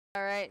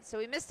All right, so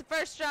we missed the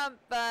first jump,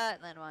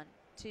 but then 1,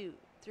 2,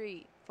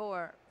 3,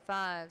 4,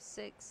 5,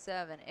 6,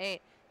 7,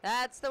 8.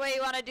 That's the way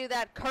you want to do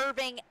that,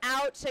 curving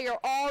out so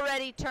you're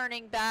already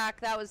turning back.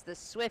 That was the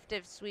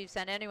swiftest we've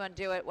seen anyone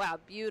do it. Wow,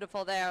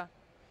 beautiful there.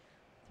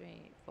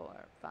 3,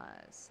 4, 5,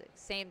 6.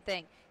 Same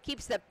thing.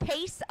 Keeps the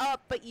pace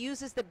up, but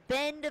uses the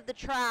bend of the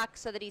track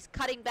so that he's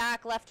cutting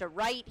back left to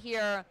right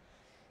here.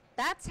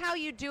 That's how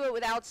you do it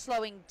without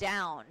slowing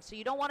down. So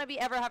you don't want to be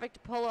ever having to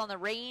pull on the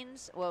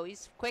reins. Whoa,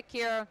 he's quick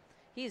here.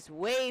 He's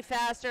way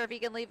faster if he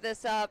can leave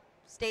this up.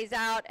 Stays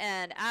out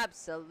and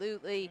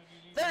absolutely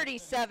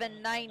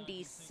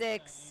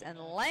 37.96. And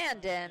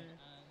Landon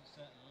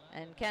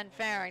and Ken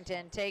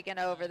Farrington taking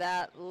over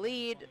that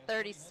lead,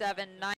 37.96.